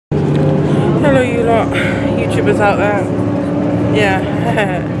YouTubers out there. Yeah.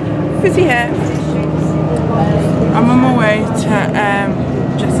 Fizzy hair. I'm on my way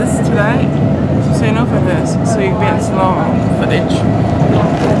to Jess's today. So staying over hers, so you can get slow footage.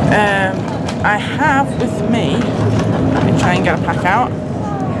 I have with me, let me try and get a pack out.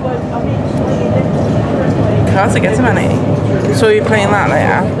 Cards to get to money. So you're playing that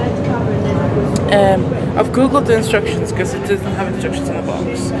later. I've googled the instructions because it doesn't have instructions in the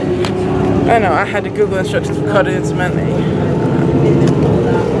box. I know, I had to Google instructions for cutting into money.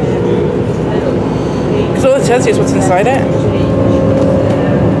 Because all it tells you is what's inside it.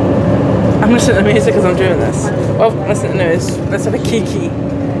 I'm listening to music as I'm doing this. Well, listening to news. Let's have a kiki.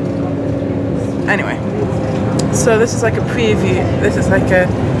 Anyway, so this is like a preview. This is like a...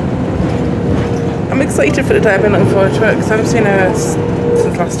 I'm excited for the day. I've been looking forward to it because I haven't seen her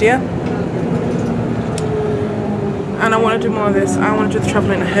since last year. And I want to do more of this. I want to do the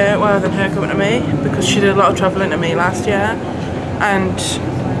travelling to her rather than her coming to me, because she did a lot of travelling to me last year. And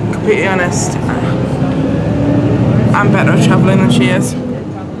completely honest, I'm better at travelling than she is.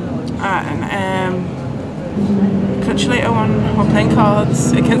 And catch you later on we're playing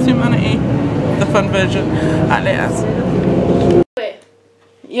cards against humanity, the fun version, at laters.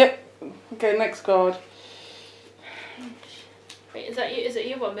 Yep. Okay, next card. Wait, is that you? Is it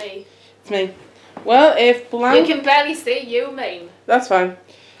you or me? It's me. Well, if blank... You can barely see you, mate. That's fine.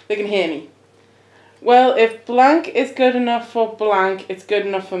 They can hear me. Well, if blank is good enough for blank, it's good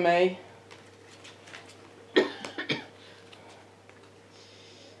enough for me.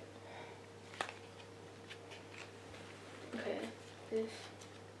 Okay. This.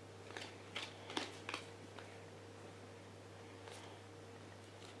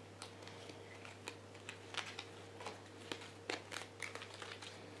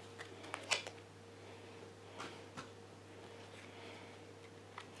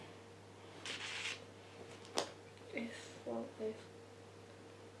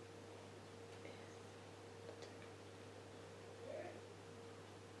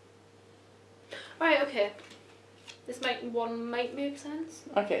 Right, okay. This might make sense.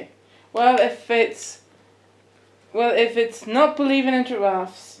 Okay. Well, if it's not believing in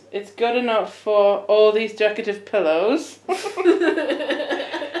giraffes, it's good enough for all these decorative pillows.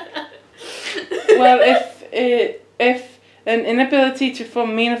 Well, if an inability to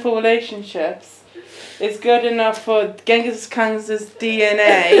form meaningful relationships is good enough for Genghis Khan's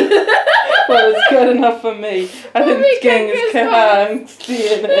DNA, well, it's good enough for me. I think Genghis Khan's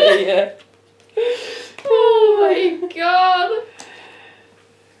DNA, yeah. Oh my god.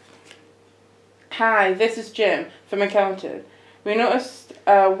 Hi, this is Jim from accounting. We noticed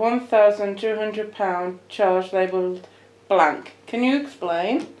a £1,200 charge labelled blank. Can you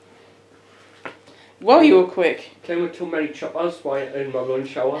explain? Well, you were quick. Playing with too many choppers while in my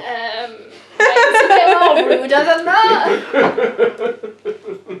lunch hour. It's a bit more ruder than that.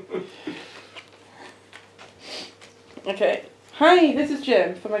 Okay. Hi, this is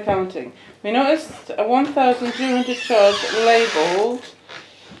Jim from accounting. We noticed a 1,200 charge labelled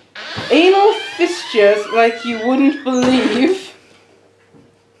anal fistures like you wouldn't believe.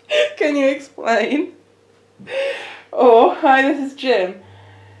 Can you explain? Oh, hi, this is Jim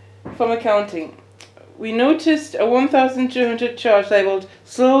from accounting. We noticed a 1,200 charge labelled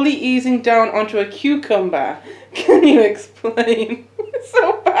slowly easing down onto a cucumber. Can you explain? It's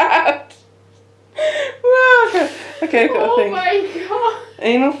so bad. Okay, I've got a thing. Oh my god.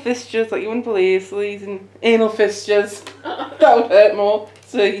 Anal fistures like you wouldn't believe. So using anal fistures. That would hurt more.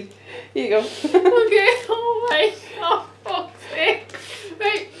 So here you go. Okay, oh my god, fuck's sake.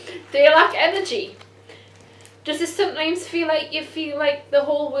 Right, do you lack energy? Does it sometimes feel like the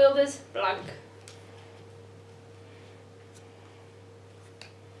whole world is blank?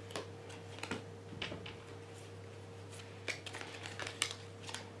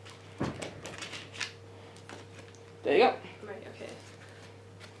 There you go. Right, okay.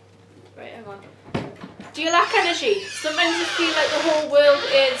 Right, hang on. Do you lack energy? Sometimes you feel like the whole world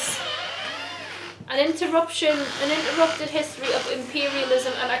is an interrupted history of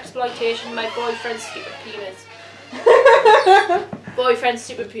imperialism and exploitation. My boyfriend's stupid penis. Boyfriend's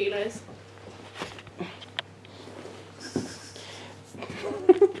stupid penis.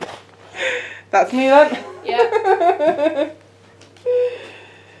 That's me then. Yeah.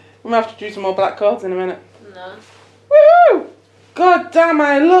 I'm gonna have to do some more black cards in a minute. No. Woohoo! God damn,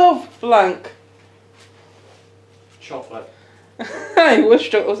 I love blank. Chocolate. I wish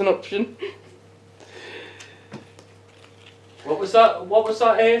that was an option. What was that? What was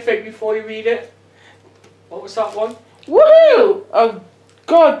that thing before you read it? What was that one? Woohoo! Oh,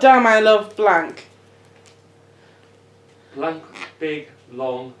 god damn, I love blank. Blank, big,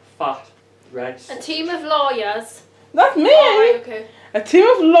 long, fat. Red. A team of lawyers. That's me! Oh, right, okay. A team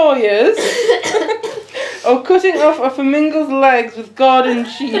of lawyers are cutting off a flamingo's legs with garden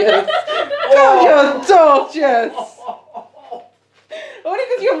shears. Oh, you're a dog, Jess! Only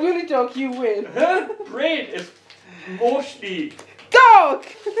because you're really dog, you win. Her brain is mushy. Dog!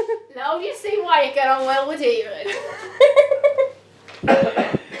 Now you see why you get on well with David.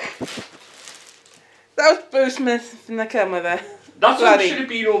 That was Bruce Smith from the camera there. That's what should have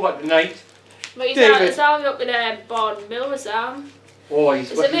been over tonight. But he's David. up in Barn Mill with Sam. Oh,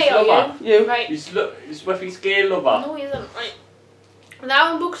 he's Is with it his me or lover. You. Right. He's with his gay lover. No, he isn't. Right.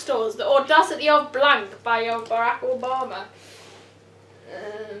 Now in bookstores, The Audacity of Blank by Barack Obama.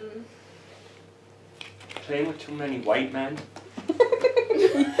 Playing with too many white men.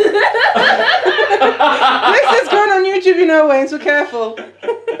 This is going on YouTube, you know, Wayne, so careful.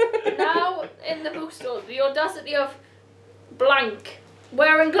 Now in the bookstores, The Audacity of Blank.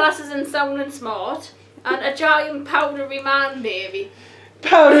 Wearing glasses and sounding smart. And a giant powdery man baby.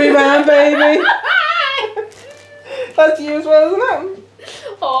 Powdery man, baby. That's you as well, isn't it?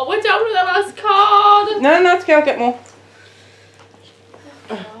 Oh, we're down to the last card. No, it's okay, I'll get more.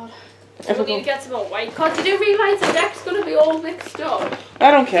 God. We need to get some more white cards. Did you realise the deck's going to be all mixed up?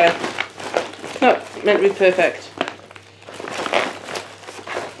 I don't care. It's not meant to be perfect.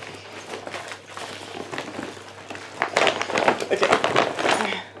 Okay.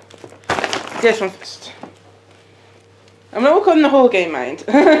 This one first. I'm not recording the whole game, mind.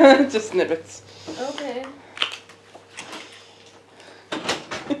 Just snippets. Okay.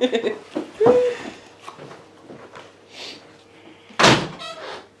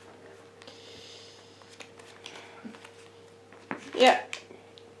 Yeah.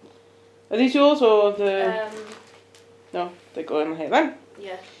 Are these yours or the... No, they go in here then.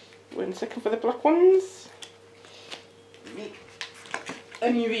 Yeah. Wait a second for the black ones.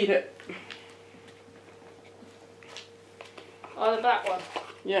 And you read it. Oh, the black one.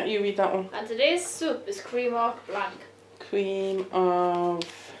 Yeah, you read that one. And today's soup is cream of blank. Cream of...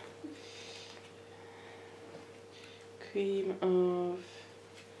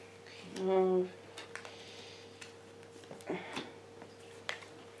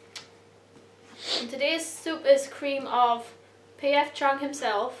 And today's soup is cream of PF Chang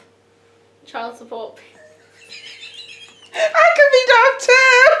himself. Child support. I could be dog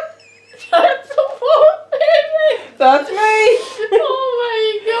too! Child support baby. That's me! Oh my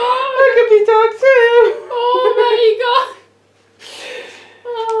god. I could be dog too! Oh my god.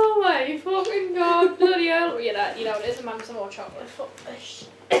 Oh my fucking god. Bloody hell. You know, it is a man some more chocolate.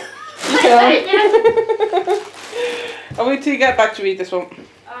 Yeah. I'll wait till you get back to read this one.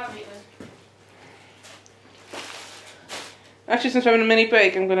 I'll read it. Actually, since we're having a mini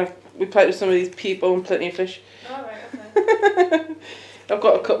break, I'm gonna reply to some of these people and Plenty of Fish. Alright, okay. I've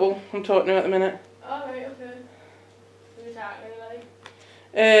got a couple I'm talking to at the minute. Alright, okay. Who's that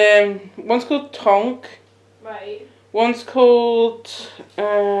really? One's called Tonk. Right. One's called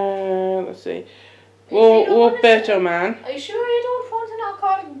let's see. Roberto Man. Are you sure you don't want an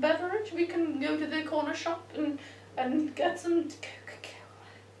alcoholic beverage? We can go to the corner shop and get some Coca-Cola.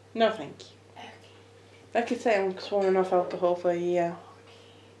 No, thank you. Okay. Like I say, I'm sworn off alcohol for a year.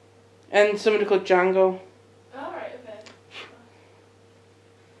 And somebody called Django. Alright, okay.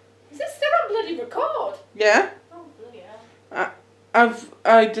 Is this still on bloody record? Yeah. Oh, bloody hell.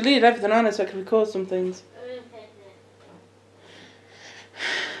 I deleted everything on it so I could record some things.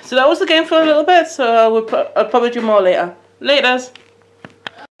 So that was the game for a little bit, so I'll probably do more later. Laters!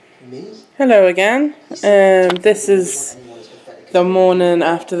 Hello again. This is the morning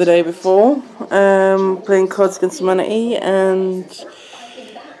after the day before. Playing Cards Against Humanity, and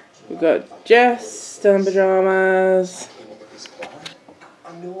we've got Jess still in pyjamas,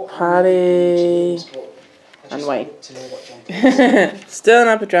 Harry, and Wayne. Still in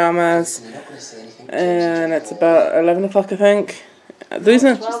our pyjamas, and it's about 11 o'clock, I think. These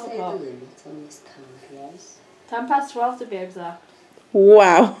are 12 o'clock. 10 past 12 to be exact.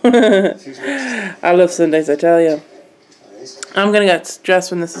 wow. I love Sundays, I tell you. I'm gonna get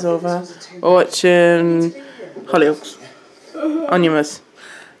dressed when this is over. We're watching Hollyoaks on Yumas.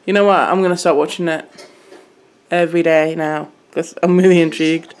 You know what? I'm gonna start watching it every day now because I'm really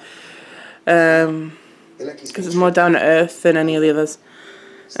intrigued. Because it's more down to earth than any of the others.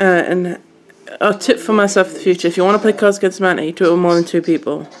 And a tip for myself for the future: if you want to play Cards Against Humanity, do it with more than two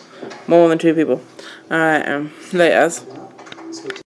people. More than two people. Alright, laters.